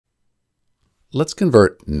Let's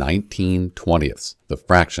convert 19/20ths, the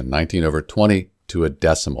fraction 19 over 20, to a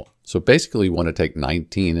decimal. So basically we want to take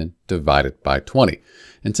 19 and divide it by 20.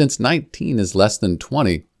 And since 19 is less than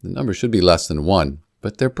 20, the number should be less than 1,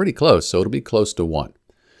 but they're pretty close, so it'll be close to 1.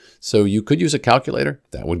 So you could use a calculator.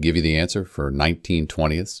 That would give you the answer for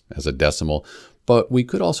 19/20ths as a decimal. But we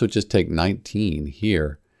could also just take 19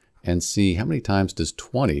 here and see how many times does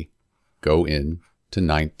 20 go into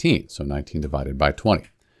 19. So 19 divided by 20.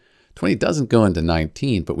 20 doesn't go into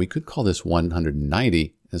 19, but we could call this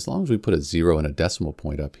 190 as long as we put a 0 and a decimal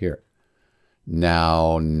point up here.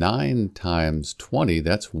 Now 9 times 20,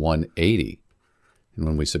 that's 180. And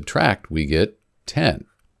when we subtract, we get 10.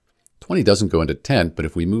 20 doesn't go into 10, but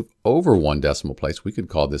if we move over 1 decimal place, we could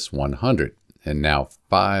call this 100. And now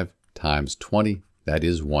 5 times 20, that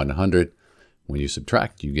is 100. When you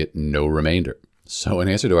subtract, you get no remainder. So in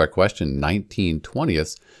answer to our question,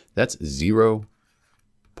 19/20ths, that's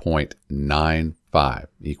 0.95,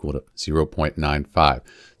 equal to 0.95.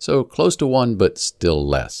 So close to 1, but still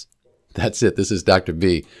less. That's it. This is Dr.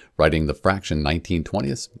 B writing the fraction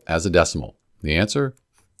 19/20ths as a decimal. The answer,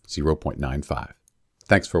 0.95.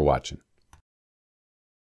 Thanks for watching.